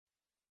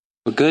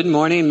Well, good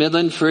morning,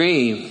 Midland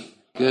Free.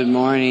 Good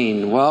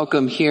morning.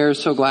 Welcome here.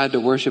 So glad to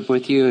worship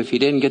with you. If you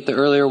didn't get the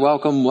earlier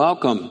welcome,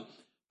 welcome.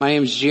 My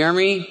name is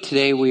Jeremy.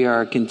 Today we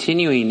are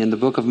continuing in the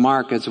book of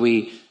Mark as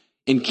we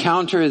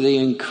encounter the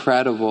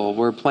incredible.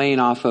 We're playing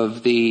off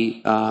of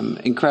the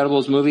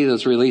Incredibles movie that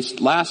was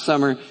released last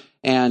summer,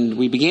 and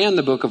we began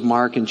the book of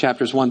Mark in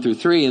chapters 1 through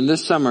 3. And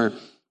this summer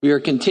we are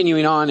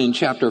continuing on in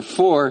chapter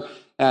 4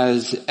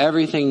 as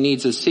everything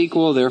needs a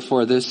sequel.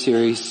 Therefore, this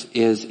series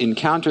is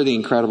Encounter the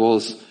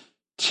Incredibles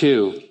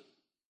 2.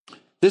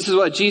 This is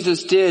what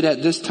Jesus did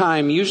at this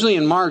time. Usually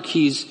in Mark,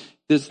 you see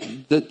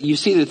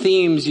the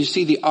themes, you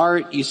see the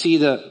art, you see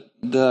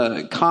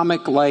the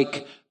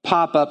comic-like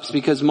pop-ups,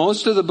 because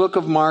most of the book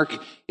of Mark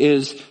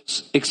is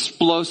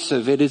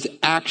explosive. It is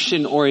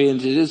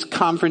action-oriented. It is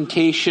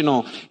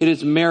confrontational. It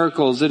is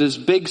miracles. It is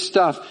big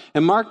stuff.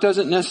 And Mark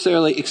doesn't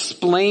necessarily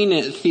explain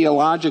it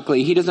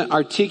theologically. He doesn't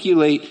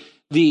articulate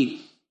the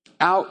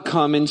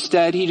outcome.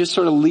 Instead, he just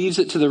sort of leaves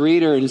it to the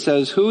reader and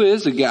says, who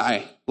is a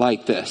guy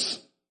like this?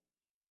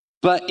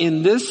 But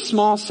in this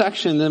small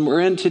section that we're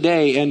in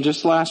today and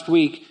just last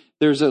week,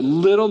 there's a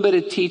little bit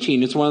of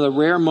teaching. It's one of the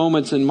rare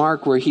moments in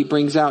Mark where he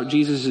brings out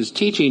Jesus'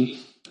 teaching.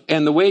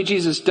 And the way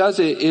Jesus does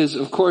it is,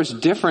 of course,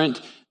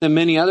 different than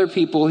many other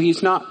people.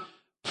 He's not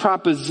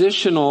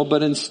propositional,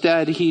 but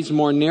instead he's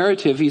more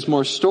narrative. He's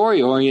more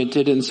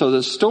story-oriented. And so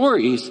the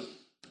stories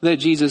that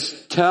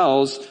Jesus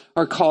tells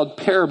are called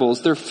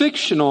parables. They're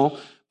fictional,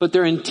 but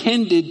they're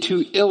intended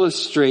to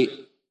illustrate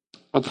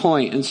a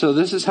point. And so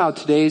this is how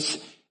today's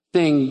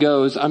thing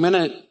goes. I'm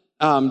going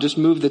to just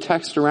move the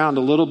text around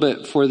a little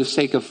bit for the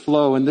sake of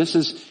flow. And this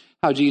is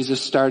how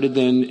Jesus started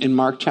then in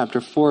Mark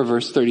chapter 4,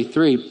 verse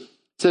 33. It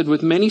said,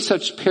 with many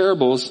such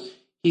parables,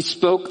 he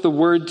spoke the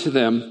word to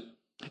them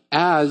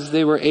as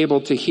they were able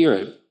to hear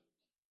it.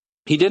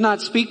 He did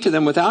not speak to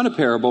them without a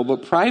parable,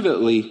 but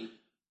privately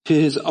to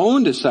his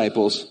own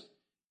disciples,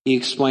 he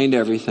explained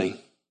everything.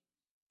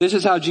 This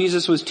is how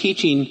Jesus was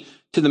teaching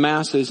to the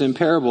masses in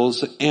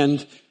parables.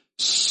 And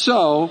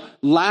so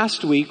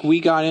last week we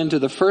got into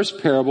the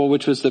first parable,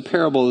 which was the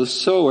parable of the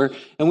sower.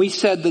 And we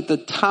said that the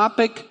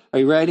topic, are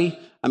you ready?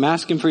 I'm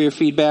asking for your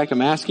feedback.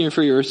 I'm asking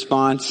for your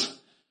response.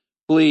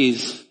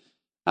 Please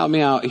help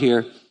me out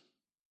here.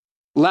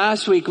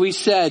 Last week we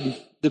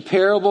said the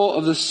parable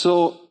of the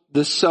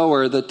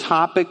sower, the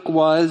topic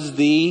was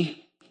the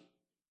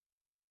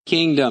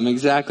kingdom.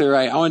 Exactly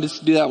right. I wanted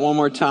to do that one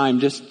more time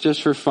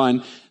just for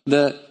fun.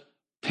 The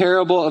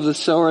parable of the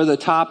sower, the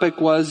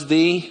topic was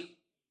the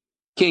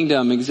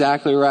kingdom.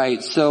 Exactly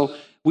right. So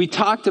we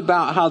talked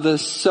about how the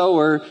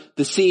sower,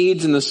 the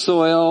seeds and the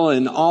soil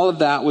and all of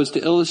that was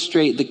to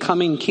illustrate the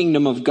coming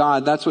kingdom of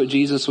God. That's what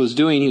Jesus was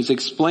doing. He was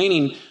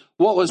explaining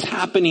what was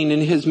happening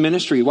in his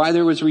ministry, why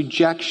there was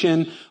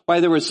rejection, why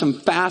there was some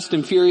fast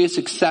and furious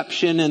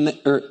exception of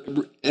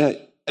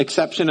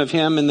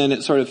him, and then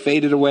it sort of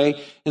faded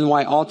away, and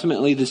why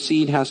ultimately the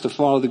seed has to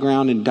fall to the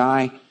ground and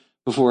die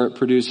before it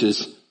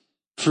produces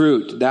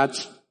fruit.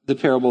 That's the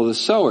parable of the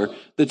sower.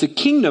 That's a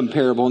kingdom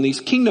parable. And these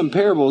kingdom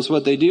parables,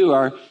 what they do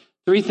are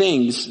three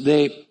things.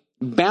 They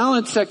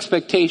balance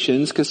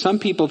expectations, because some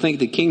people think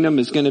the kingdom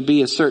is going to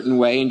be a certain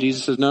way, and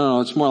Jesus says,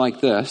 no, it's more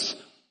like this.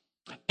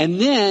 And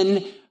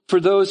then for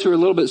those who are a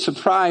little bit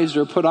surprised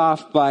or put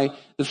off by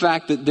the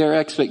fact that their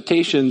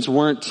expectations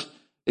weren't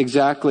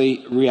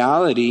exactly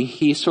reality,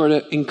 he sort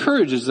of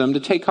encourages them to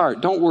take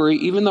heart. Don't worry,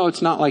 even though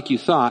it's not like you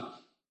thought,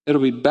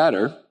 it'll be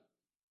better.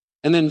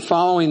 And then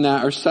following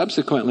that, or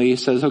subsequently, he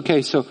says,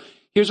 okay, so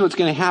here's what's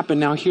going to happen.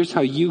 Now here's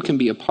how you can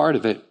be a part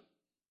of it.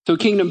 So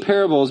kingdom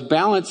parables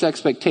balance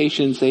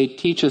expectations. They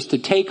teach us to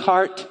take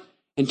heart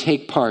and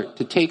take part.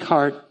 To take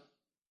heart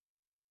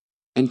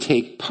and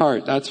take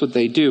part. That's what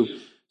they do.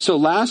 So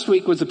last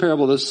week was the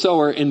parable of the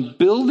sower, and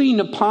building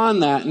upon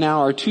that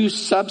now are two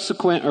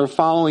subsequent or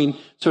following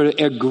sort of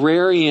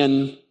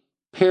agrarian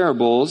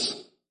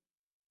parables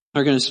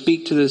are going to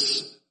speak to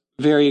this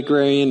very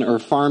agrarian or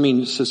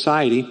farming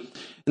society.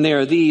 And they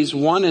are these.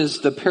 One is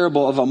the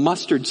parable of a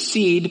mustard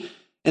seed,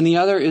 and the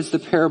other is the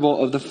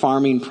parable of the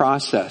farming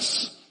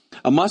process.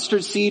 A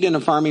mustard seed and a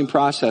farming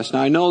process.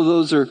 Now I know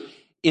those are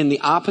in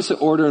the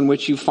opposite order in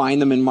which you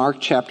find them in Mark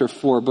chapter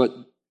 4, but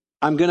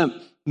I'm going to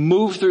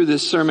move through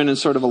this sermon in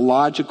sort of a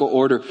logical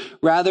order.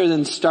 Rather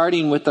than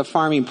starting with the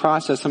farming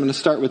process, I'm going to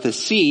start with the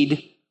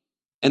seed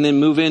and then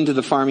move into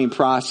the farming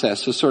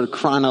process. So sort of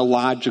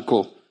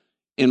chronological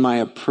in my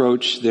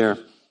approach there.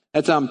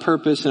 That's on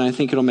purpose, and I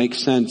think it'll make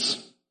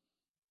sense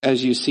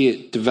as you see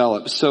it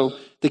develop. So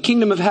the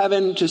kingdom of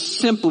heaven just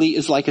simply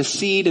is like a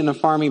seed in a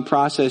farming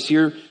process.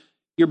 Your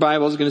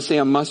Bible is going to say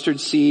a mustard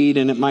seed,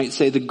 and it might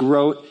say the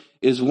growth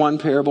is one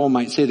parable. It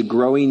might say the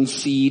growing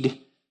seed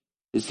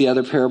is the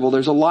other parable.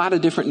 There's a lot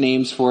of different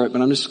names for it,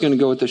 but I'm just going to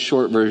go with the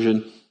short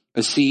version,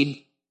 a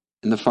seed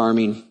in the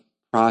farming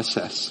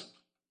process.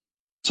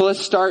 So let's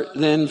start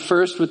then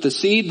first with the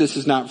seed. This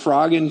is not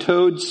Frog and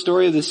Toad's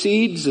story of the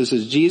seeds. This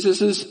is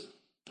Jesus's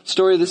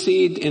story of the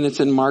seed, and it's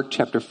in Mark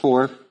chapter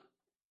 4,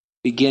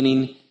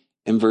 beginning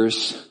in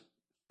verse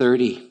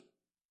 30.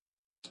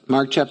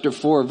 Mark chapter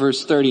 4,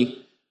 verse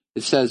 30,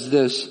 it says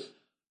this,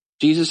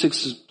 Jesus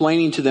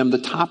explaining to them the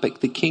topic,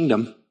 the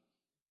kingdom.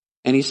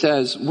 And he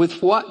says,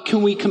 with what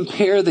can we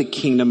compare the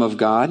kingdom of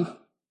God?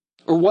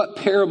 Or what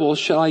parable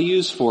shall I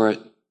use for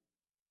it?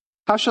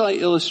 How shall I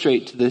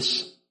illustrate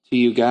this to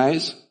you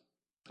guys?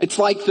 It's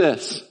like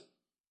this.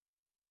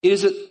 It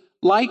is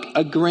like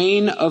a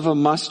grain of a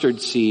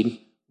mustard seed,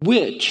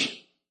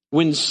 which,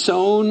 when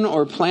sown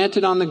or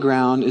planted on the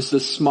ground, is the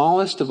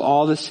smallest of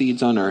all the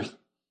seeds on earth.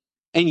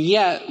 And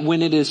yet,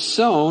 when it is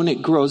sown,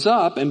 it grows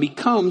up and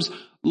becomes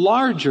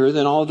larger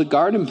than all the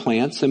garden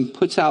plants and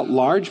puts out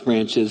large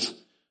branches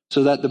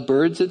so that the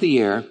birds of the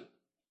air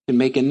can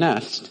make a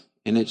nest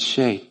in its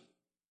shade.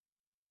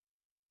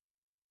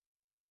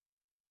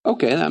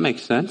 Okay, that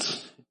makes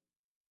sense.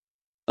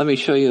 Let me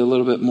show you a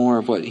little bit more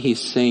of what he's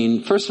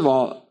saying. First of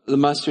all, the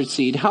mustard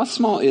seed. How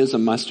small is a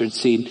mustard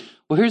seed?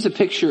 Well, here's a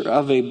picture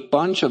of a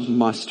bunch of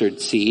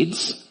mustard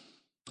seeds.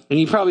 And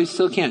you probably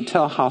still can't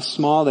tell how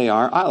small they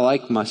are. I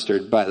like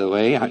mustard, by the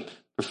way. I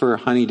prefer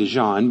honey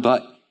Dijon.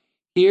 But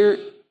here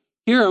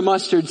are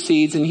mustard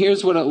seeds, and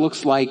here's what it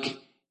looks like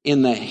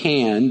in the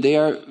hand. They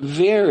are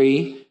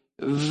very,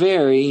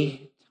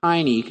 very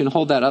tiny. You can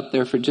hold that up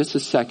there for just a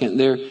second.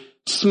 They're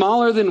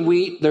smaller than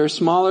wheat, they're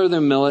smaller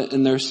than millet,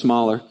 and they're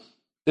smaller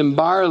than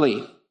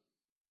barley.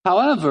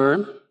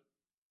 However,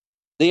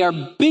 they are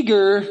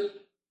bigger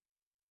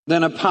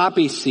than a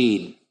poppy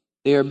seed.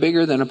 They are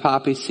bigger than a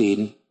poppy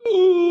seed.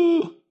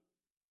 Ooh.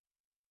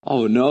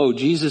 Oh no,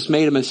 Jesus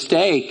made a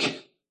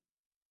mistake.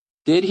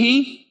 Did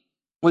he?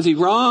 Was he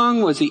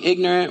wrong? Was he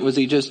ignorant? Was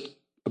he just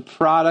a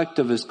product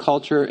of his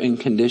culture and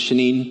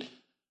conditioning?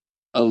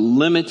 A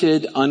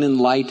limited,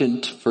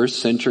 unenlightened first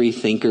century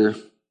thinker?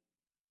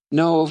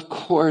 No, of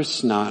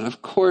course not.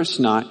 Of course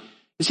not.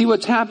 You see,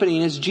 what's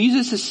happening is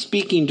Jesus is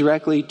speaking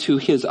directly to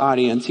his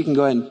audience. You can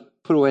go ahead and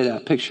put away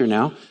that picture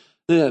now.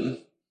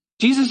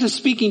 Jesus is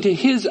speaking to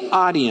his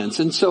audience.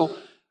 And so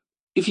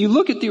if you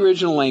look at the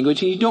original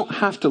language, and you don't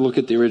have to look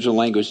at the original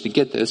language to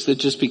get this, it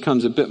just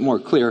becomes a bit more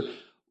clear.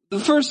 The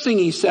first thing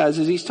he says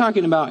is he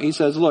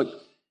says, look,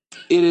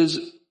 it is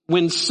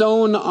when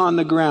sown on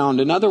the ground.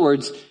 In other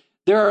words,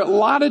 there are a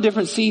lot of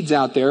different seeds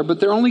out there, but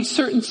there are only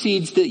certain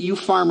seeds that you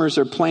farmers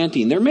are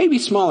planting. There may be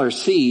smaller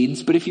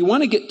seeds, but if you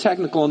want to get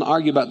technical and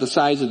argue about the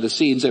size of the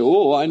seed and say,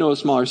 oh, I know a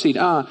smaller seed.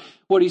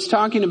 What he's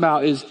talking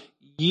about is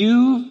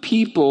you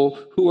people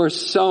who are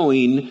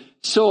sowing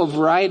sow a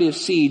variety of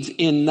seeds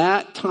in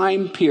that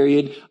time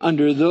period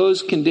under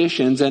those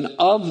conditions, and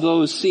of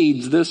those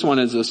seeds, this one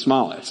is the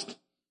smallest.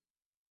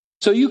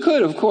 So you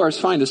could, of course,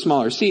 find a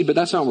smaller seed, but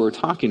that's not what we're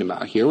talking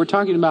about here. We're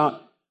talking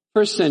about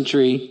first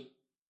century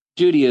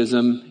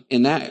Judaism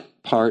in that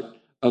part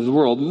of the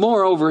world.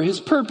 Moreover,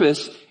 his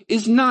purpose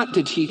is not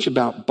to teach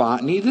about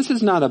botany. This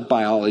is not a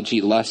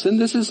biology lesson.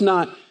 This is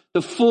not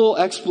the full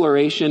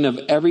exploration of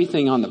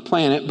everything on the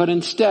planet, but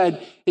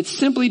instead, it's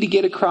simply to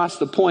get across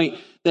the point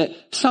that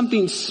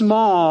something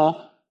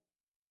small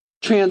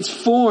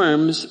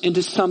transforms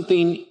into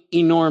something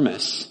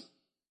enormous.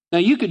 Now,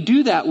 you could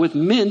do that with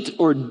mint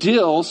or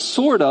dill,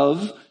 sort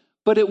of,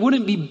 but it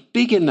wouldn't be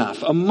big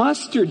enough. A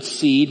mustard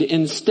seed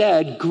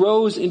instead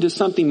grows into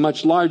something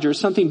much larger,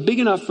 something big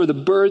enough for the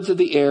birds of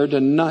the air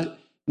to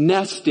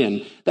nest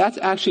in. That's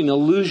actually an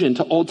allusion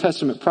to Old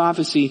Testament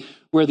prophecy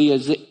where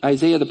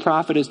Isaiah the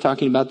prophet is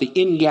talking about the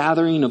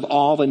ingathering of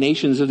all the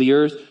nations of the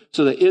earth,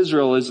 so that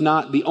Israel is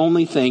not the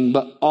only thing,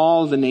 but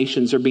all the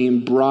nations are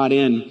being brought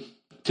in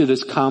to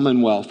this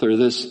commonwealth or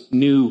this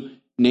new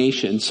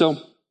nation. So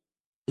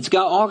it's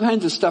got all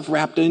kinds of stuff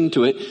wrapped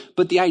into it,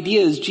 but the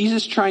idea is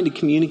Jesus trying to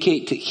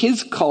communicate to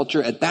his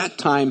culture at that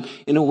time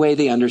in a way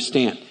they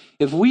understand.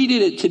 If we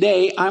did it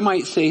today, I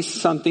might say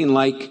something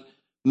like,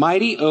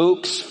 mighty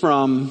oaks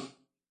from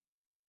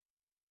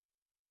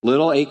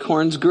little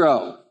acorns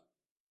grow.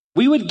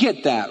 We would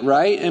get that,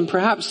 right? And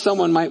perhaps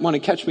someone might want to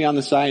catch me on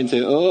the side and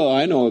say, oh,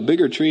 I know a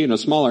bigger tree and a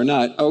smaller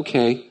nut.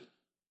 Okay,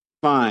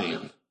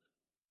 fine.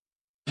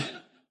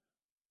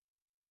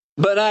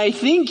 But I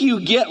think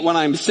you get what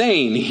I'm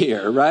saying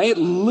here, right?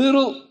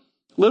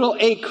 Little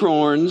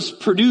acorns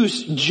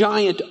produce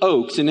giant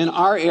oaks. And in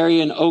our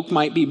area, an oak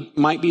might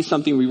be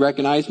something we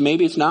recognize.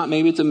 Maybe it's not.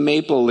 Maybe it's a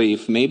maple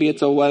leaf. Maybe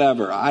it's a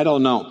whatever. I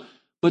don't know.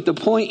 But the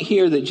point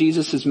here that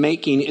Jesus is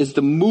making is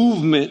the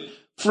movement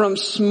from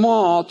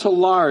small to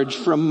large,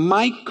 from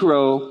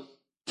micro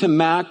to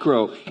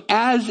macro.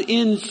 As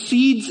in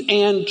seeds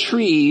and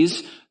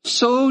trees,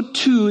 so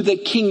too the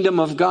kingdom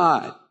of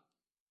God.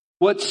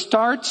 What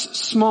starts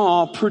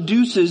small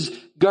produces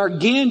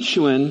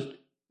gargantuan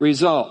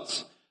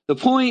results. The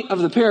point of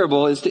the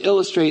parable is to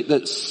illustrate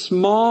that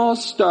small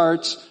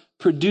starts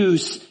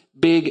produce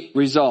big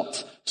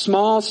results.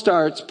 Small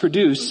starts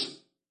produce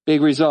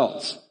big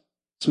results.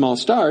 Small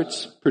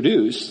starts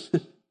produce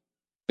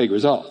big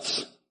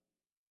results.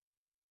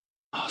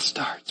 Small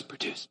starts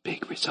produce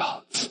big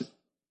results.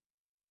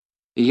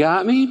 You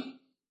got me?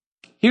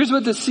 Here's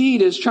what the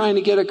seed is trying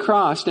to get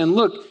across. And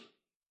look,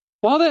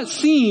 while that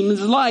seems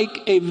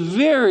like a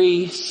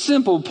very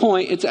simple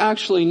point, it's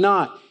actually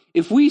not.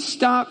 If we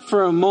stop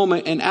for a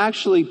moment and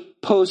actually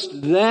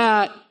post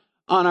that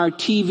on our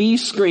TV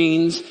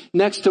screens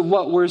next to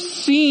what we're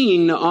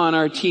seeing on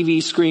our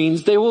TV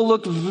screens, they will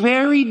look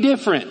very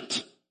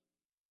different.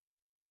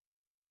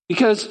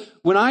 Because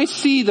when I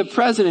see the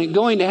president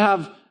going to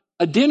have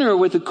a dinner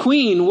with the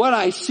queen, what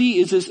I see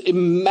is this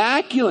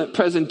immaculate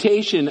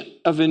presentation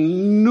of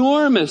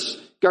enormous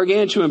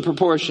gargantuan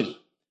proportion.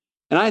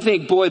 And I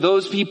think, boy,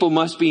 those people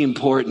must be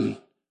important.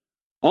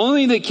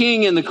 Only the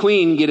king and the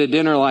queen get a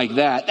dinner like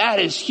that. That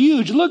is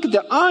huge. Look at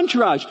the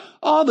entourage.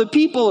 All the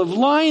people have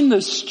lined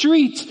the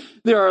streets.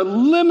 There are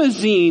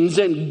limousines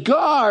and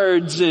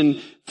guards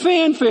and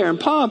fanfare and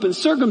pomp and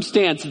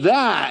circumstance.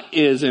 That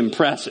is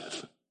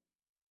impressive.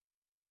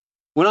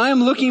 When I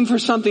am looking for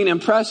something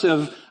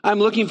impressive, I'm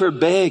looking for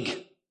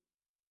big.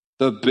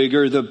 The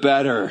bigger, the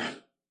better.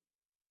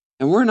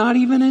 And we're not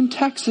even in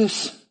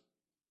Texas.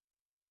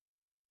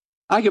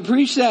 I could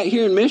preach that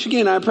here in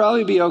Michigan, I'd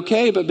probably be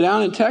okay, but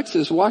down in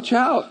Texas, watch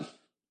out.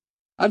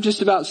 I've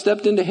just about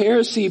stepped into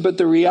heresy, but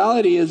the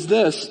reality is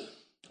this.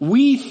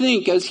 We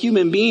think as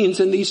human beings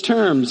in these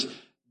terms: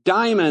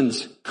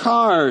 diamonds,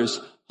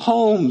 cars,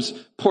 homes,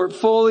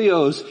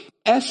 portfolios,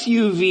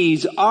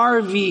 SUVs,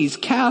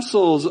 RVs,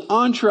 castles,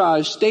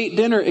 entourage, state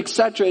dinner,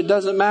 etc. It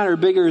doesn't matter.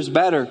 Bigger is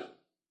better.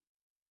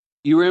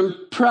 You were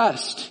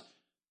impressed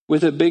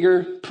with a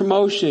bigger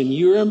promotion.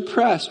 You were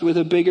impressed with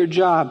a bigger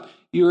job.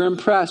 You were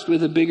impressed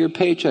with a bigger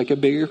paycheck, a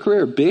bigger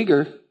career.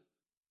 Bigger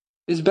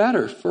is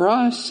better. For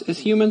us as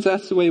humans,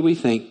 that's the way we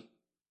think.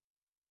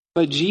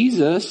 But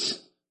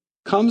Jesus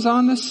comes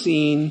on the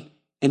scene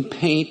and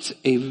paints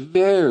a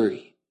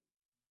very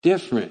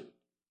different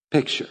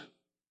picture.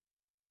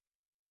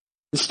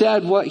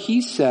 Instead, what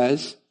he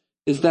says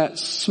is that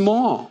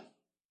small,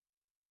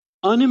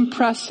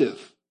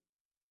 unimpressive,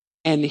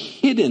 and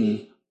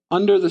hidden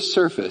under the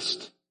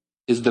surface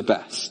is the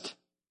best.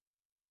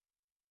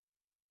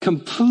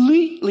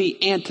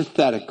 Completely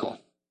antithetical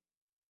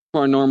to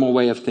our normal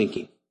way of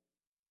thinking.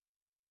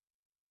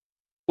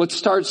 What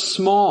starts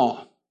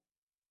small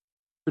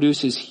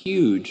produces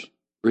huge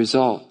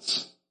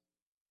results.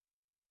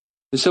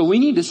 And so we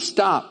need to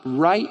stop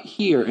right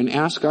here and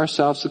ask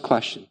ourselves the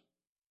question: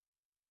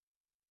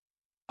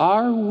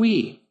 are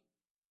we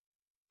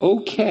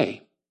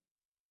okay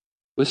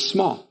with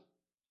small?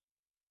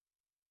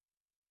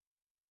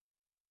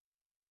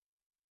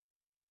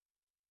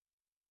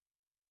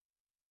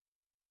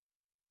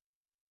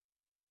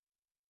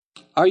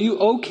 Are you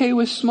okay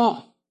with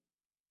small?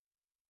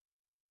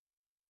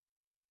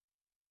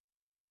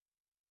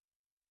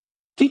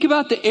 Think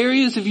about the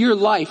areas of your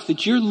life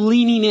that you're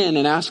leaning in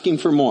and asking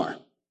for more.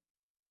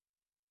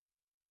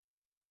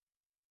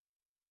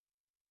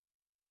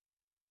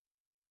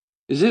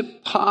 Is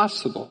it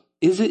possible?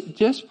 Is it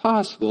just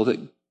possible that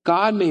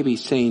God may be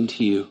saying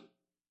to you,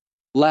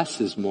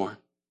 less is more?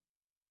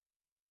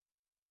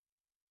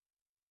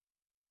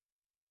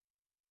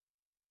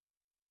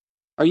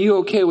 Are you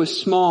okay with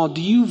small?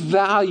 Do you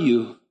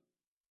value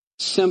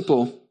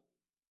simple?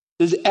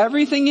 Does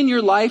everything in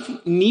your life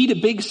need a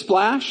big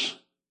splash?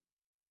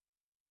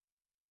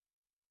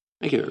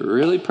 Make it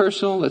really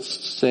personal. Let's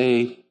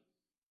say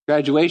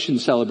graduation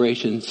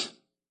celebrations,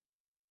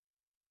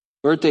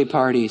 birthday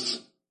parties,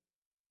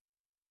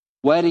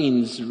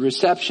 weddings,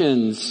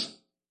 receptions,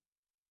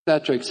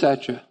 etc.,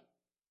 etc.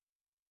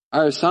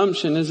 Our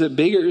assumption is that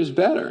bigger is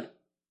better,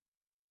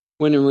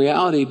 when in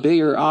reality,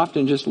 bigger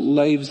often just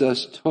leaves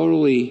us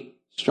totally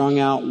strung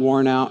out,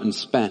 worn out, and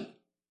spent.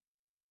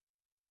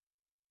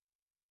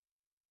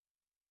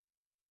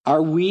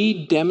 Are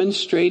we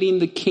demonstrating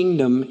the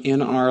kingdom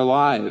in our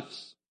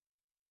lives?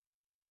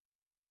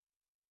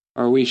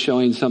 Or are we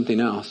showing something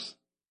else?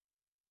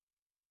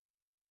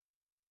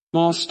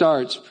 Small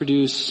starts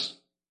produce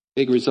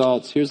big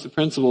results. Here's the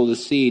principle of the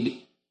seed.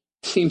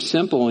 It seems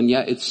simple, and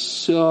yet it's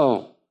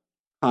so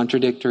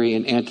contradictory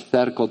and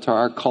antithetical to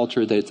our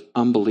culture that it's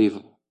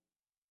unbelievable.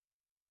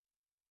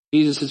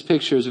 Jesus'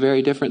 picture is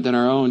very different than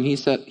our own. He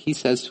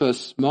says to us,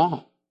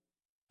 small.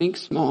 Think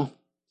small.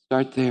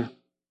 Start there.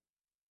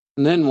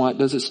 And then what?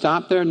 Does it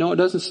stop there? No, it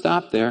doesn't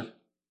stop there.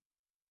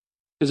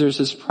 Because there's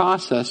this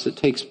process that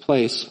takes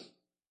place.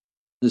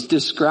 It's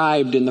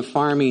described in the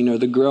farming or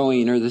the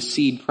growing or the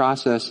seed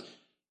process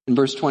in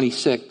verse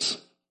 26.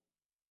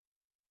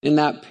 In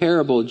that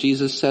parable,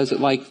 Jesus says it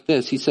like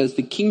this. He says,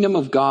 the kingdom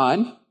of God,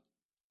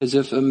 as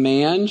if a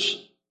man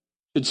should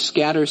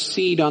scatter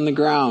seed on the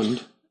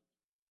ground.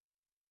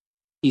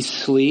 He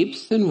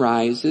sleeps and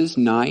rises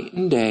night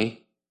and day.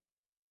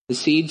 The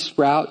seed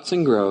sprouts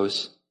and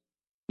grows.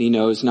 He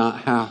knows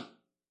not how.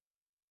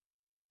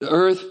 The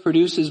earth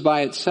produces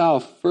by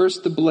itself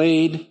first the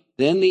blade,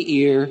 then the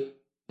ear,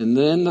 and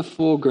then the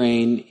full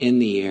grain in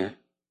the ear.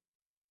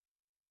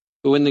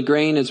 But when the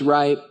grain is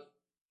ripe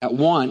at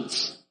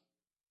once,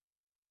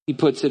 he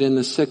puts it in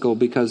the sickle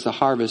because the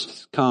harvest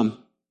has come.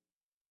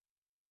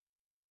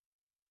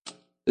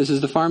 This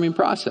is the farming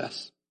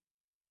process.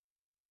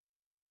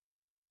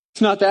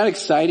 It's not that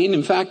exciting.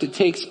 In fact, it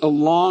takes a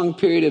long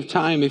period of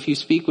time. If you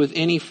speak with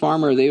any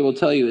farmer, they will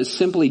tell you it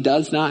simply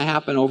does not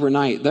happen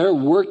overnight. They're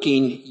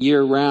working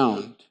year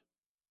round.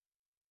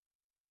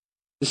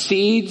 The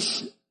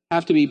seeds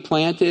have to be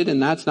planted,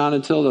 and that's not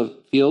until the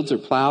fields are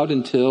plowed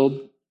and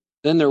tilled.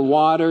 Then they're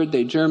watered,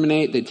 they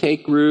germinate, they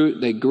take root,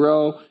 they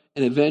grow,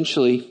 and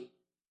eventually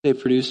they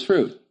produce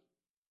fruit.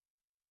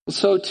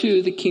 So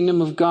too, the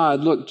kingdom of God.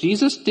 Look,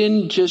 Jesus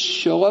didn't just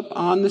show up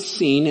on the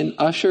scene and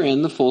usher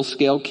in the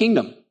full-scale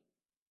kingdom.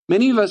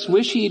 Many of us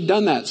wish he had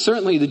done that.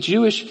 Certainly the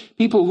Jewish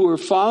people who were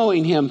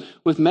following him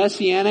with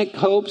messianic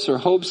hopes or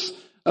hopes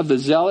of the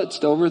zealots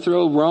to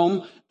overthrow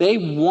Rome, they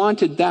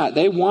wanted that.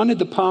 They wanted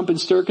the pomp and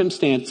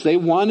circumstance. They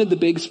wanted the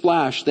big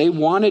splash. They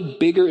wanted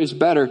bigger is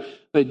better.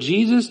 But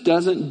Jesus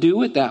doesn't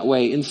do it that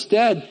way.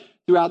 Instead,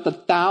 throughout the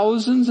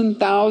thousands and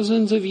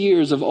thousands of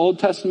years of Old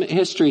Testament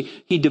history,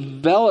 he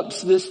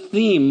develops this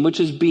theme which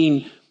is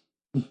being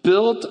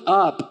built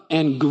up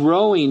and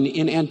growing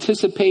in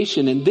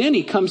anticipation. And then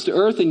he comes to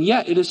earth, and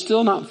yet it is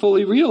still not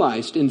fully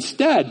realized.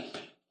 Instead,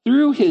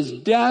 through his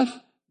death,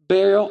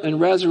 burial,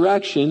 and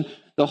resurrection,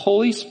 the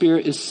Holy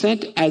Spirit is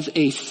sent as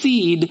a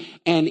seed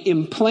and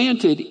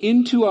implanted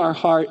into our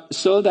heart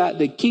so that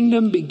the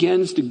kingdom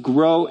begins to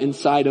grow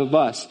inside of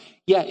us.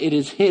 Yet it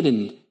is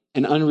hidden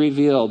and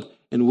unrevealed,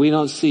 and we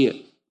don't see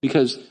it.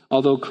 Because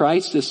although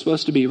Christ is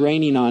supposed to be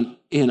reigning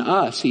in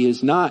us, he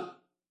is not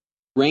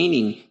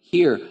reigning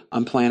here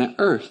on planet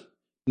Earth.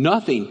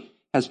 Nothing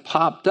has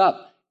popped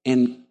up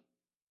and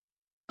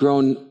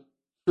grown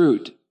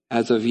fruit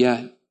as of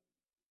yet.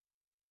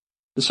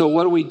 And so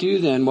what do we do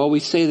then? Well, we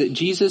say that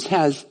Jesus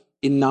has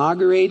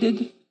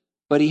inaugurated,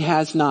 but he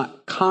has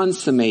not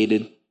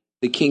consummated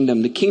the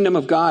kingdom. The kingdom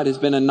of God has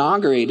been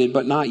inaugurated,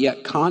 but not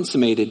yet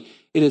consummated.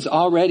 It is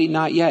already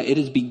not yet. It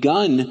has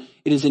begun.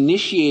 It is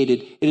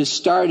initiated. It has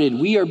started.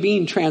 We are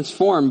being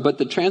transformed, but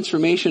the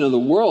transformation of the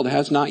world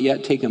has not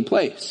yet taken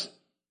place.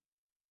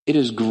 It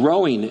is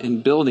growing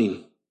and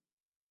building.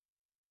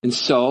 And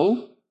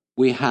so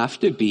we have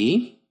to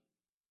be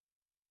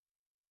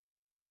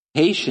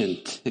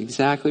patient.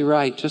 Exactly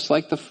right. Just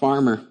like the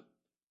farmer.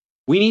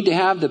 We need to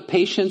have the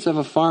patience of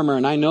a farmer.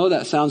 And I know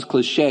that sounds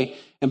cliche.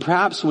 And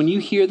perhaps when you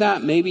hear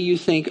that, maybe you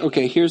think,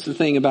 okay, here's the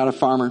thing about a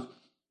farmer.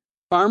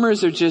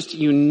 Farmers are just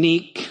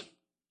unique,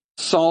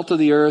 salt of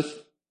the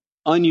earth,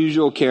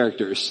 unusual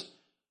characters.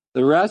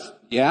 The rest,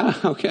 yeah,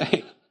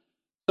 okay.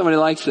 Somebody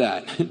likes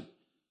that.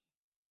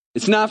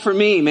 It's not for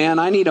me, man.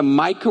 I need a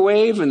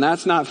microwave, and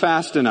that's not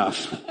fast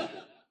enough.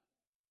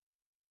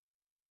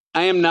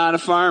 I am not a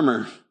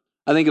farmer.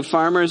 I think of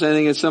farmers, I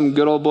think of some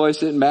good old boy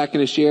sitting back in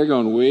his chair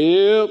going,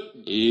 whip,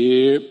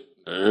 yip,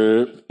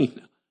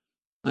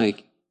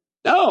 like,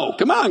 no,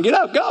 come on, get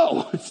up,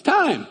 go. It's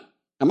time.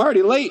 I'm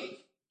already late.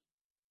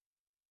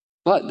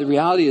 But the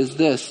reality is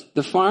this,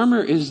 the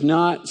farmer is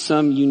not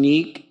some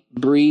unique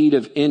breed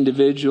of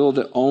individual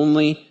that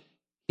only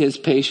his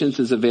patience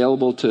is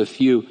available to a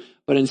few.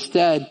 But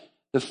instead,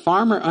 the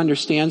farmer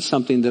understands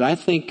something that I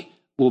think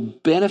will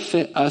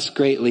benefit us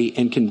greatly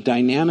and can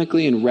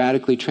dynamically and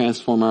radically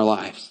transform our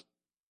lives.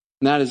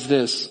 And that is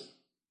this.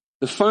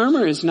 The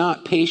farmer is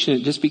not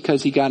patient just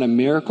because he got a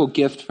miracle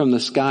gift from the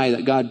sky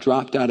that God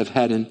dropped out of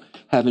heaven,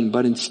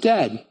 but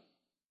instead,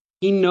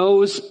 he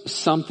knows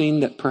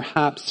something that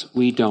perhaps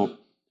we don't.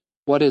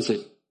 What is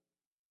it?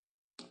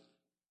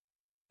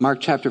 Mark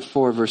chapter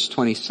 4, verse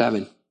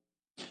 27.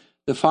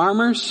 The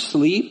farmer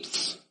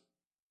sleeps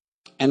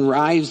and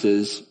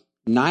rises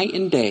night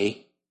and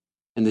day,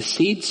 and the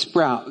seed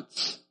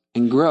sprouts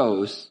and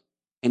grows,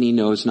 and he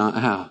knows not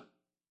how.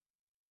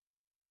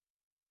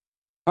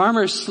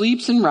 Farmer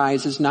sleeps and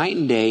rises night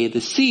and day,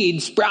 the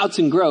seed sprouts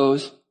and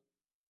grows,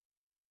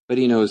 but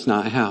he knows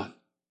not how.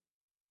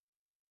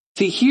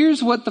 See,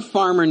 here's what the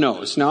farmer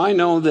knows. Now, I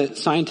know that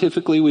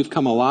scientifically we've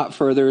come a lot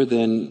further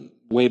than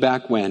way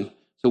back when.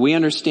 So we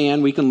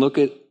understand, we can look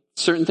at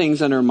certain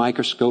things under a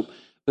microscope,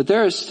 but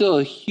there is still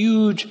a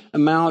huge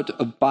amount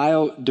of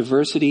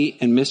biodiversity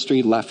and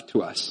mystery left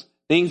to us.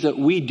 Things that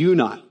we do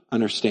not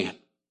understand.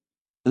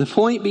 And the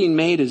point being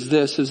made is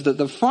this, is that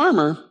the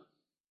farmer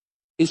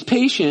is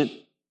patient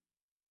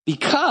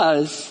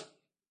because,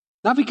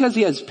 not because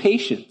he has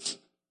patience,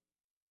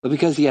 but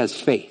because he has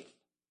faith.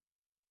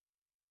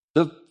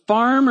 The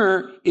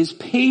farmer is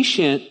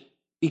patient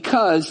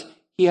because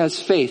he has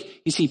faith.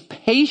 You see,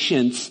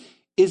 patience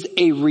is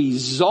a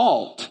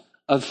result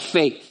of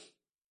faith.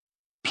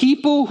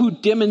 People who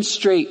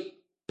demonstrate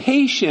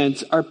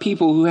patience are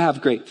people who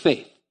have great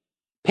faith.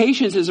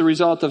 Patience is a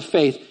result of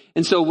faith.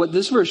 And so what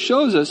this verse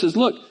shows us is,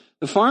 look,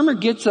 the farmer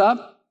gets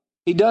up,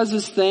 he does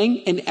his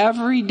thing, and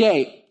every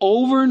day,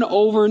 over and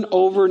over and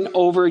over and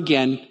over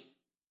again,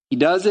 he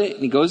does it,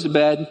 and he goes to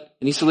bed,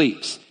 and he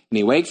sleeps. And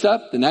he wakes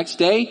up the next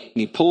day, and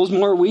he pulls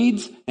more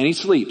weeds, and he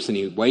sleeps. And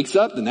he wakes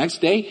up the next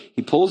day,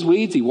 he pulls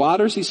weeds, he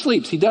waters, he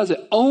sleeps. He does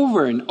it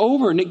over and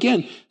over and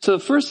again. So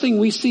the first thing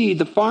we see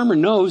the farmer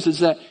knows is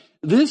that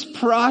this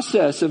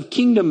process of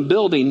kingdom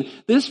building,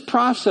 this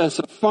process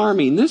of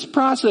farming, this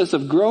process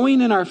of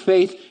growing in our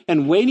faith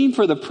and waiting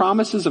for the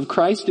promises of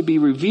Christ to be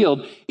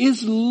revealed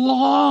is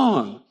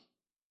long.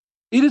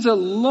 It is a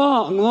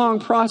long, long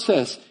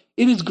process.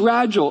 It is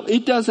gradual.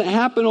 It doesn't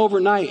happen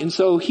overnight. And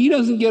so he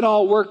doesn't get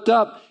all worked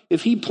up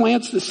if he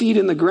plants the seed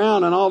in the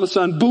ground and all of a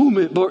sudden, boom,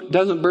 it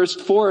doesn't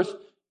burst forth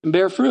and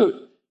bear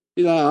fruit.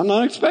 He's like, I'm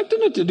not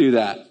expecting it to do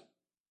that.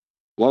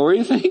 What were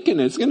you thinking?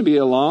 It's going to be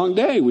a long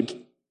day.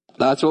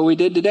 That's what we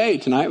did today.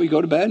 Tonight we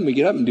go to bed and we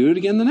get up and do it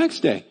again the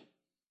next day.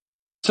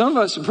 Some of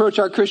us approach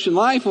our Christian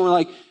life and we're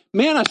like,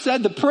 man, I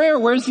said the prayer.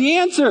 Where's the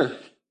answer?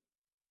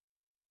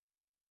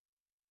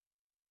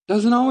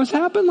 Doesn't always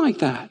happen like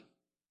that.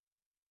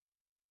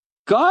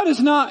 God has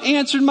not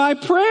answered my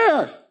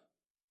prayer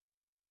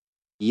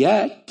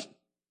yet.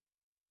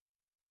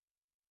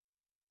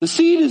 The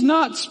seed is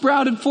not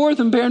sprouted forth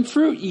and bearing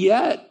fruit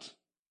yet.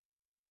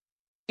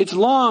 It's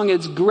long,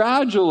 it's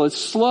gradual, it's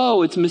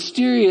slow, it's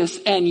mysterious,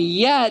 and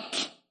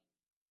yet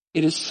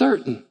it is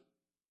certain.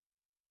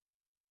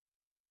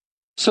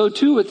 So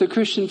too with the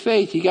Christian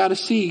faith, you got to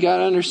see, you got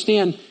to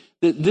understand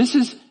that this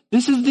is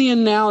the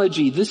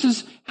analogy. This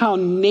is how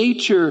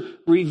nature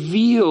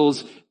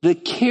reveals the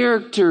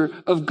character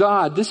of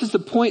God. This is the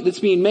point that's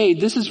being made.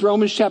 This is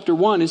Romans chapter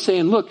 1 is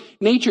saying, look,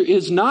 nature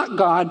is not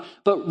God,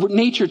 but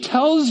nature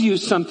tells you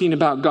something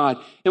about God.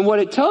 And what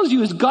it tells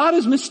you is God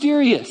is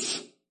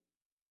mysterious.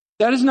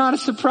 That is not a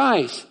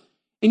surprise.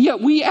 And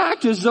yet we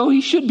act as though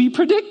he should be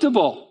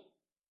predictable.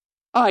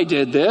 I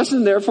did this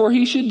and therefore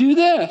he should do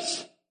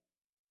this.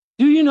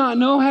 Do you not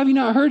know? Have you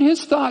not heard?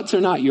 His thoughts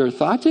are not your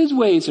thoughts. His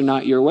ways are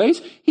not your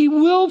ways. He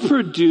will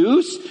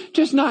produce,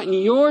 just not in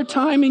your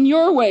time, in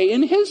your way,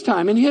 in his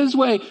time, in his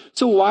way.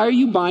 So why are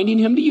you binding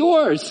him to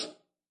yours?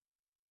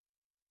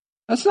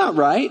 That's not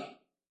right.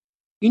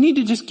 You need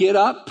to just get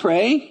up,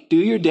 pray, do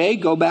your day,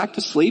 go back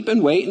to sleep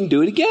and wait and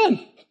do it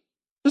again.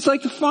 Just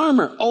like the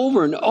farmer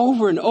over and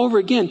over and over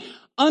again.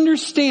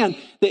 Understand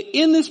that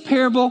in this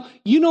parable,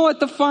 you know what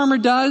the farmer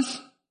does?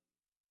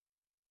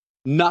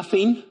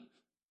 Nothing.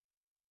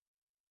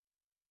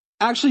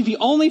 Actually, the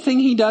only thing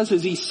he does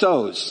is he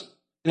sows.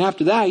 And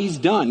after that, he's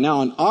done.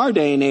 Now, in our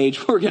day and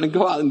age, we're going to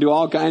go out and do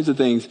all kinds of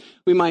things.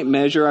 We might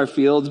measure our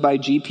fields by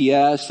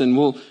GPS, and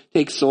we'll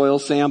take soil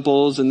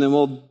samples, and then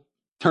we'll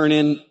turn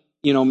in,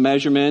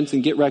 measurements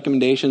and get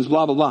recommendations,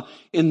 blah, blah, blah.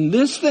 In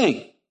this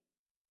thing,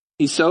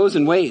 he sows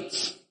and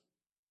waits.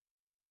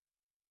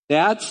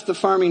 That's the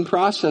farming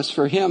process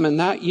for him. And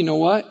that, you know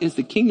what, is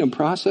the kingdom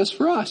process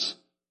for us.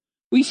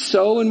 We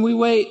sow and we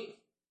wait.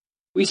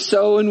 We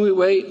sow and we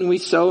wait and we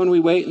sow and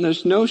we wait. And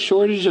there's no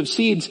shortage of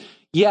seeds.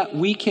 Yet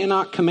we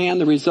cannot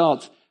command the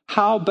results.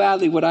 How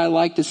badly would I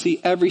like to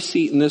see every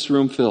seat in this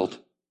room filled?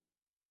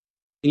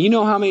 And you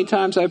know how many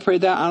times I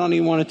prayed that? I don't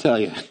even want to tell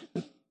you.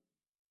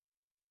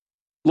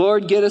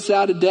 Lord, get us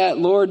out of debt.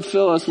 Lord,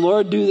 fill us.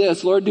 Lord, do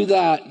this. Lord, do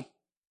that.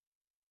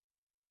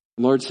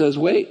 The Lord says,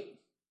 wait.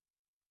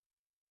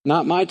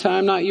 Not my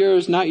time, not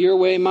yours, not your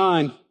way,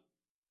 mine.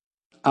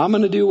 I'm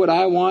going to do what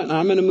I want, and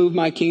I'm going to move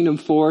my kingdom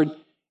forward,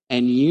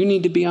 and you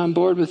need to be on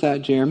board with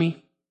that,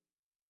 Jeremy.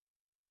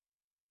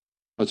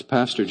 What's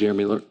Pastor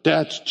Jeremy?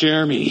 That's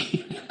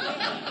Jeremy.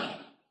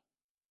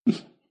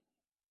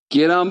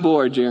 Get on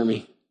board,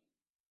 Jeremy.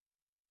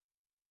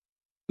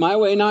 My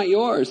way, not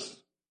yours.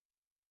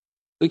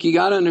 Look, you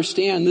got to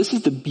understand, this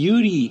is the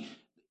beauty,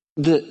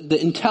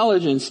 the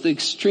intelligence, the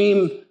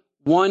extreme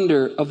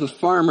wonder of the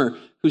farmer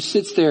who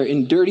sits there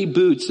in dirty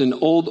boots and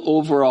old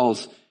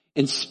overalls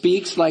and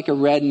speaks like a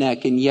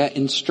redneck and yet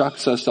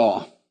instructs us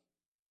all.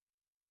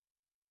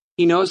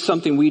 He knows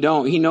something we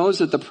don't. He knows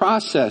that the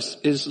process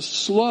is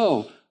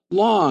slow,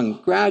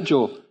 long,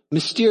 gradual,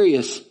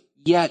 mysterious,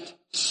 yet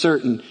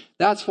certain.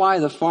 That's why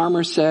the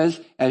farmer says,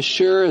 as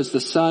sure as the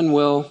sun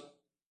will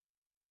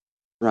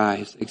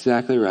rise.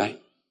 Exactly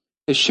right.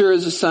 As sure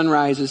as the sun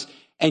rises.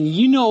 And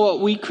you know what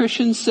we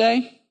Christians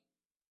say?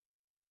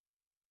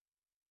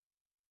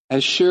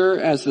 As sure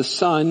as the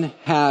sun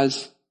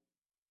has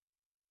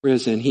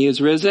risen. He is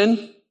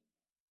risen.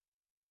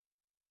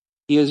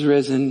 He is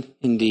risen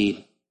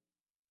indeed.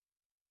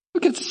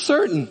 Look, it's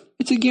certain.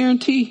 It's a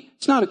guarantee.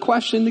 It's not a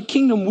question. The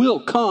kingdom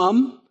will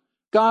come.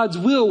 God's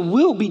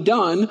will be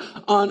done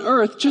on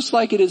earth just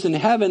like it is in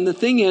heaven. The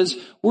thing is,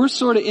 we're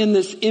sort of in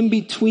this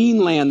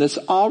in-between land, this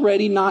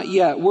already not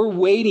yet. We're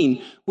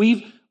waiting.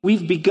 We've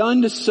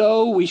begun to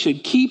sow. We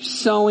should keep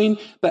sowing.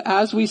 But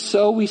as we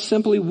sow, we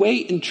simply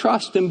wait and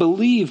trust and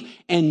believe.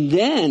 And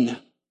then,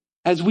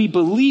 as we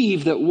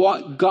believe that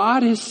what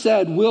God has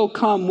said will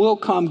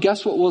come,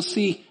 guess what we'll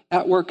see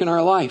at work in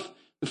our life?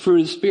 The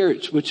fruit of the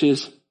Spirit, which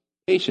is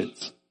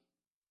patience.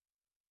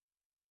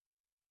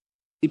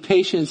 The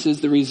patience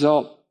is the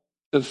result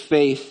of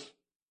faith.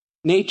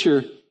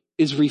 Nature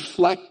is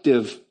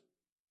reflective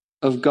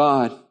of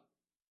God.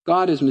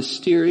 God is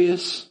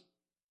mysterious.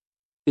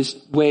 His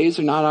ways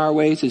are not our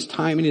ways. His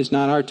timing is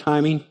not our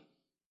timing.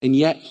 And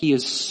yet he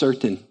is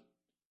certain.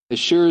 As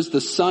sure as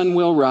the sun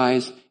will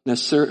rise, and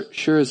as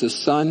sure as the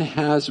sun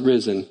has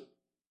risen,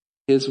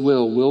 his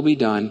will be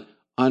done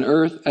on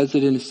earth as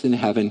it is in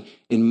heaven,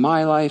 in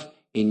my life,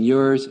 in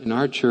yours, in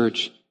our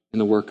church, in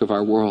the work of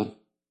our world.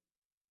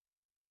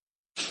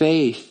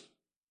 Faith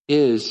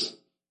is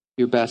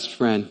your best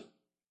friend,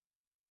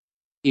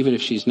 even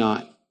if she's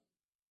not.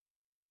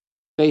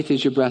 Faith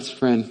is your best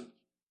friend.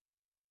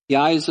 The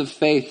eyes of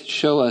faith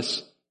show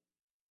us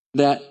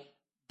that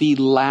the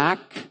lack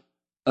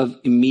of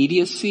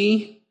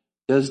immediacy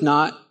does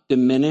not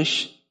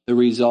diminish the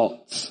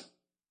results.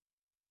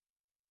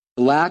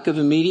 The lack of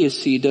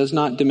immediacy does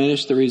not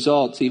diminish the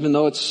results. Even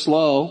though it's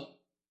slow,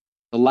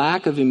 the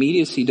lack of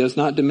immediacy does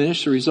not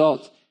diminish the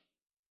results.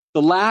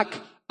 The lack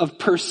of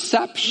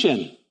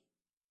perception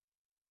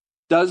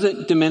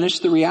doesn't diminish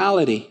the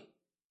reality.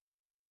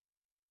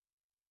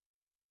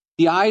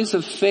 The eyes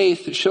of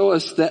faith show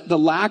us that the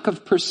lack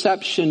of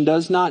perception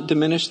does not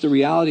diminish the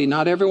reality.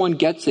 Not everyone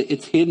gets it.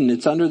 It's hidden.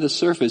 It's under the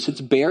surface.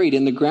 It's buried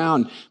in the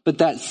ground. But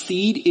that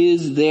seed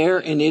is there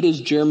and it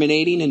is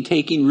germinating and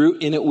taking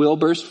root and it will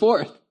burst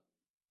forth.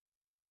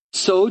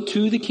 So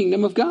too the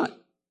kingdom of God.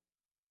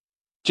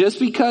 Just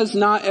because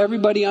not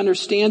everybody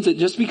understands it,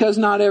 just because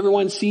not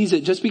everyone sees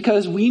it, just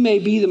because we may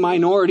be the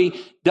minority,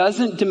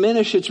 doesn't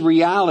diminish its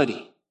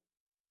reality.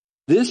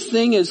 This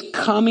thing is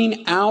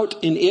coming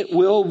out and it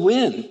will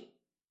win,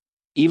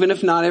 even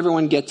if not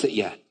everyone gets it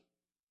yet.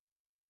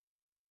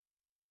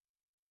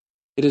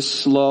 It is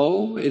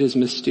slow, it is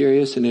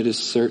mysterious, and it is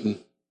certain.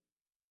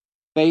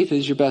 Faith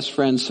is your best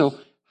friend. So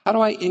how do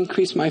I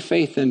increase my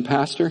faith then,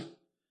 Pastor?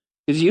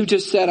 Because you've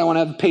just said, I want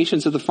to have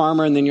patience of the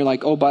farmer, and then you're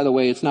like, oh, by the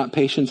way, it's not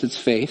patience, it's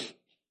faith.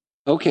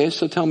 Okay,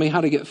 so tell me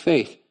how to get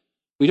faith.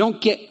 We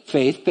don't get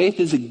faith. Faith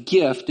is a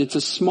gift. It's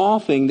a small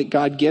thing that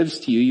God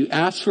gives to you. You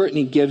ask for it and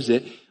he gives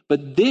it.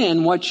 But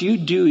then what you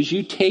do is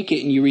you take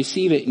it and you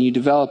receive it and you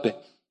develop it.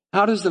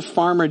 How does the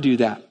farmer do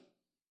that?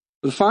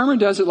 The farmer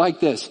does it like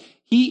this.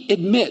 He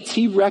admits,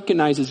 he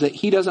recognizes that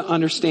he doesn't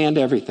understand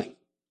everything.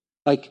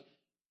 Like,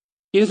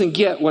 he doesn't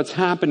get what's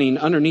happening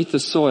underneath the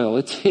soil.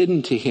 It's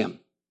hidden to him.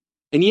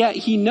 And yet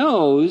he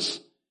knows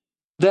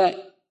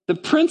that the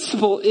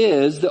principle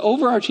is, the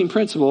overarching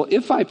principle,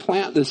 if I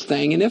plant this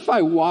thing and if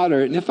I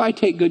water it and if I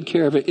take good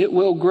care of it, it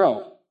will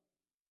grow.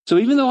 So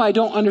even though I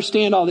don't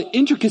understand all the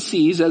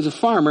intricacies as a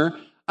farmer,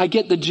 I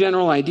get the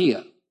general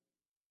idea.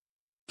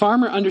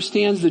 Farmer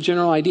understands the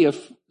general idea.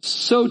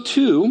 So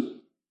too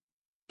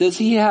does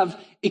he have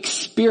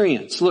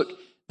experience. Look,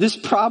 this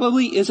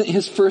probably isn't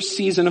his first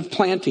season of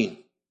planting.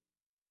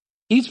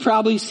 He's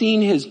probably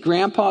seen his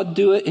grandpa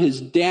do it,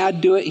 his dad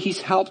do it. He's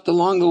helped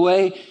along the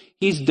way.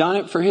 He's done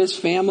it for his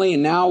family.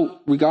 And now,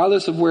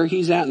 regardless of where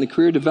he's at in the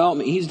career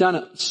development, he's done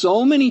it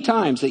so many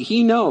times that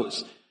he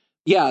knows,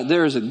 yeah,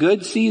 there's a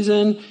good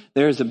season.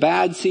 There's a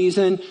bad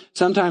season.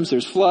 Sometimes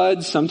there's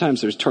floods. Sometimes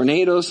there's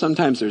tornadoes.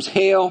 Sometimes there's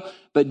hail.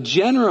 But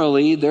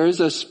generally, there's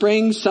a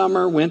spring,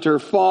 summer, winter,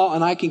 fall,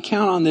 and I can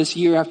count on this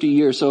year after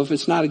year. So if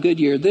it's not a good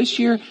year this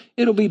year,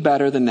 it'll be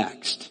better the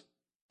next.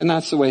 And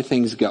that's the way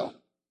things go.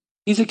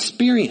 He's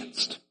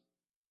experienced.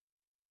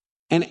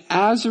 And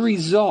as a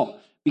result,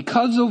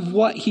 because of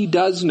what he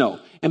does know,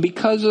 and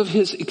because of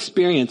his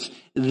experience,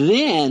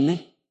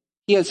 then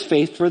he has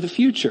faith for the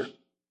future.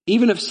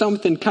 Even if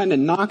something kind of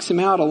knocks him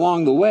out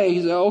along the way,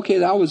 he's like, okay,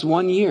 that was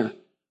 1 year.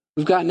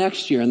 We've got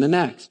next year and the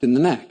next and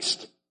the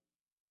next.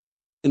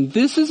 And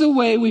this is a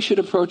way we should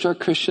approach our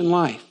Christian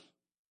life.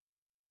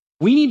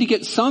 We need to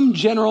get some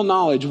general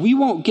knowledge. We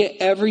won't get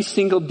every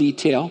single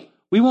detail.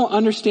 We won't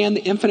understand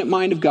the infinite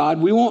mind of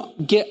God. We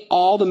won't get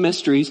all the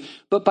mysteries.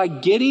 But by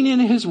getting in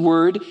his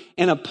word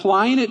and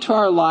applying it to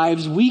our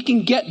lives, we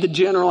can get the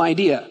general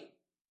idea.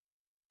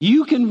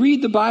 You can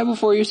read the Bible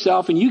for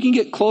yourself and you can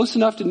get close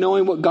enough to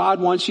knowing what God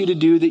wants you to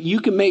do that you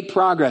can make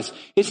progress.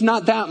 It's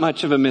not that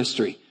much of a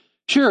mystery.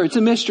 Sure, it's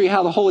a mystery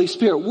how the Holy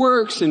Spirit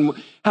works and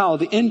how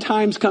the end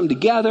times come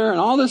together and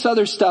all this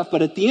other stuff.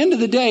 But at the end of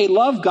the day,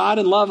 love God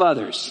and love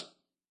others.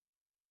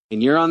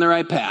 And you're on the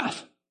right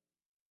path.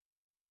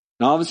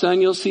 And all of a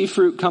sudden you'll see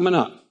fruit coming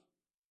up.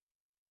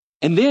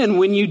 And then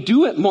when you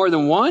do it more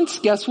than once,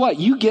 guess what?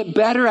 You get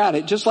better at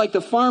it, just like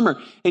the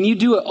farmer. And you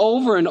do it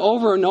over and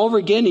over and over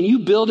again, and you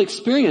build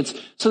experience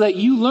so that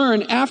you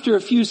learn after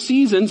a few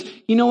seasons,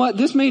 you know what?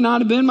 This may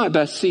not have been my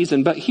best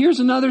season, but here's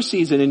another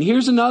season, and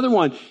here's another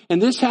one. And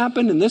this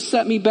happened, and this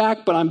set me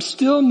back, but I'm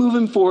still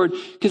moving forward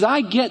because I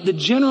get the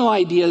general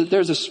idea that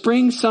there's a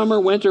spring, summer,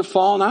 winter,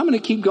 fall, and I'm going to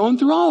keep going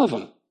through all of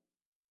them.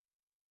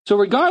 So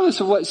regardless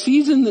of what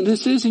season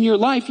this is in your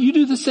life, you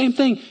do the same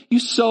thing. You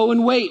sow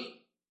and wait.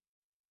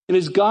 And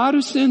it's God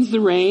who sends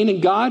the rain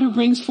and God who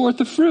brings forth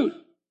the fruit.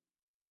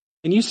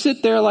 And you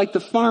sit there like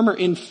the farmer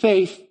in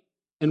faith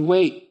and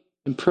wait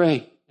and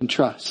pray and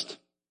trust.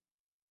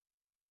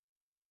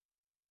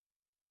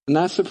 And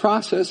that's the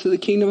process of the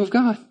kingdom of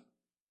God.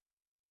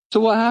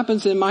 So what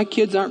happens then? My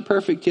kids aren't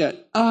perfect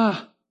yet.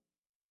 My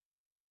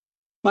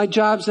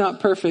job's not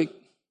perfect.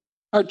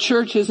 Our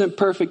church isn't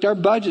perfect. Our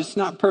budget's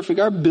not perfect.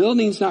 Our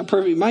building's not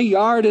perfect. My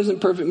yard isn't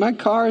perfect. My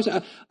car's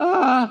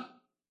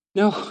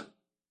no.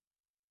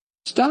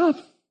 Stop.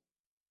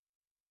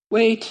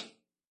 Wait.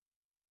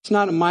 It's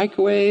not a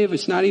microwave.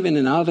 It's not even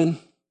an oven.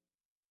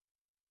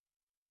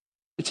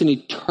 It's an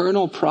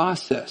eternal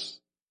process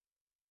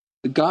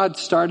that God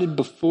started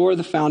before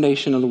the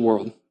foundation of the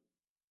world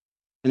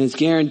and is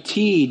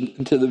guaranteed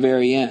until the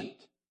very end.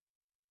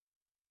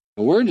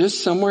 But we're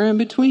just somewhere in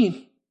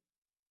between.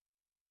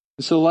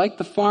 And so like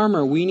the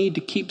farmer, we need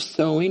to keep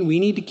sowing. We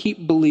need to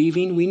keep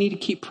believing. We need to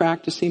keep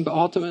practicing. But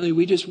ultimately,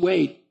 we just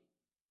wait.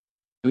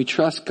 And we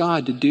trust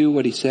God to do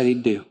what he said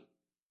he'd do.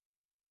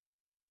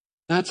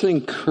 That's an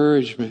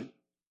encouragement.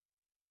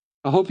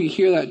 I hope you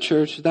hear that,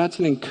 church. That's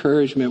an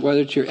encouragement, whether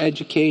it's your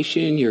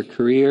education, your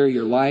career,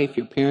 your life,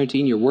 your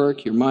parenting, your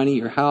work, your money,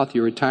 your health,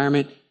 your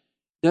retirement.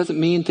 It doesn't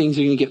mean things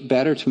are going to get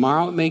better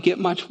tomorrow. It may get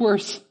much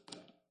worse.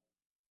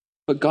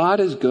 But God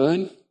is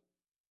good.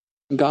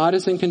 God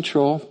is in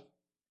control.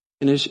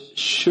 And as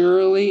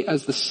surely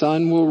as the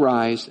sun will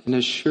rise, and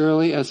as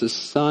surely as the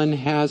sun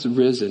has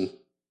risen,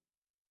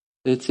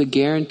 it's a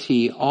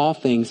guarantee all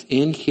things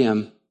in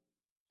Him,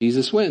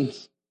 Jesus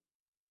wins.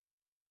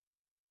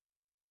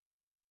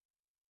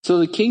 So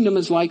the kingdom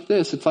is like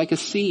this. It's like a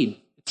seed.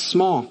 It's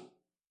small.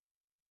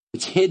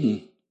 It's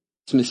hidden.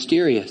 It's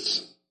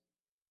mysterious.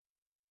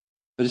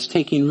 But it's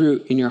taking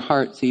root in your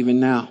hearts even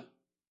now.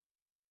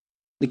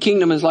 The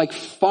kingdom is like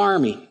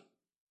farming.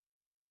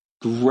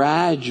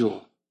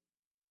 Gradual.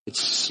 It's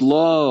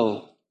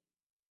slow.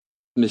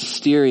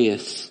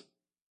 Mysterious.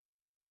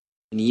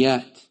 And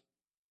yet,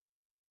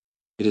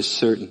 it is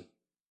certain.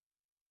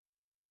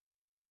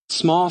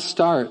 Small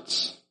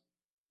starts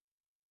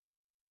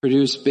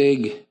produce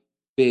big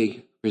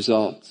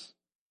results.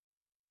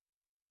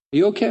 Are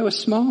you okay with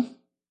small?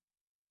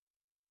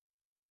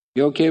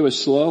 You okay with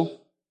slow?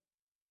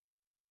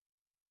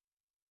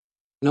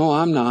 No,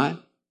 I'm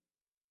not.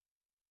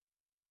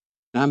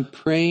 I'm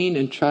praying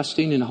and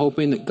trusting and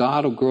hoping that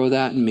God will grow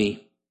that in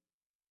me.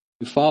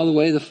 We follow the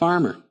way of the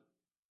farmer.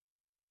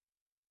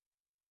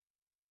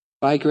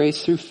 By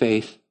grace through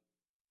faith,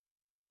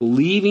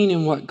 believing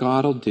in what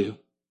God will do,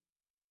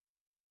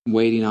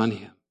 waiting on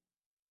Him.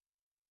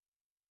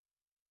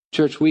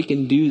 Church, we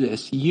can do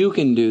this. You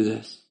can do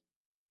this.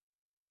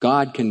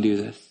 God can do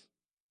this.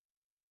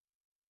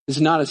 This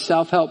is not a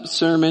self-help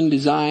sermon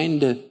designed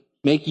to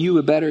make you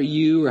a better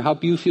you or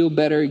help you feel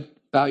better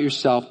about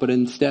yourself, but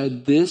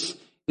instead this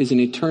is an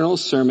eternal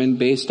sermon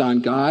based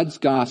on God's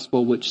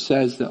gospel, which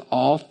says that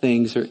all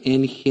things are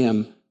in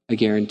Him, a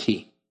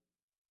guarantee.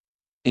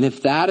 And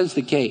if that is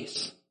the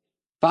case,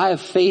 if I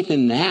have faith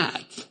in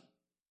that,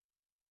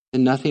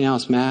 then nothing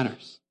else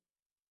matters.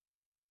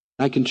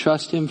 I can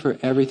trust Him for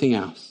everything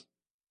else.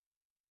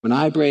 When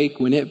I break,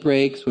 when it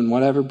breaks, when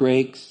whatever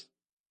breaks,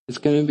 it's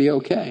going to be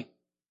okay.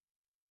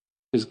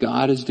 Because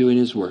God is doing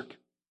His work.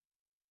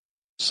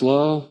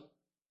 Slow,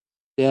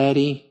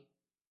 steady,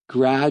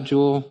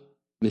 gradual,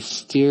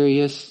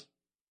 mysterious.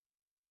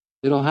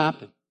 It'll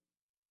happen.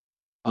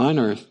 On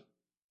earth,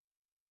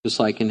 just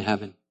like in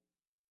heaven.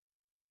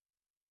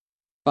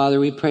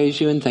 Father, we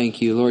praise You and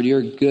thank You. Lord,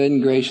 You're a good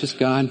and gracious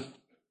God.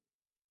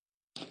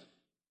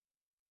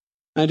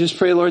 I just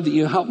pray, Lord, that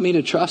You help me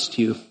to trust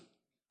You.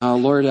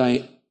 Lord,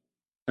 I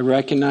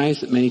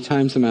recognize that many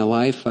times in my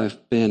life I've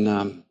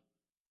been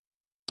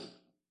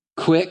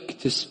quick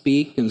to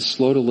speak and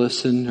slow to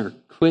listen, or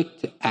quick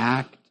to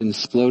act and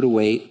slow to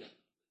wait,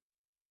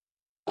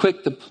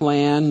 quick to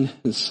plan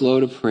and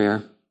slow to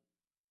prayer.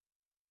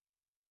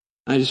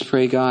 I just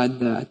pray, God,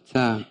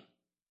 that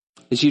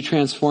as You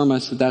transform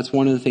us, that's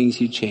one of the things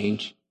You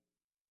change.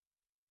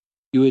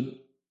 You would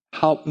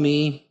help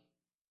me,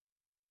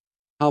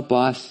 help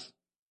us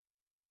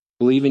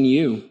believe in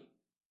You,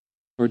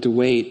 or to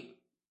wait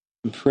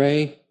and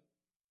pray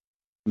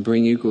and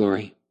bring You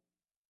glory.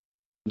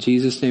 In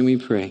Jesus' name we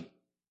pray.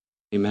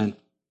 Amen.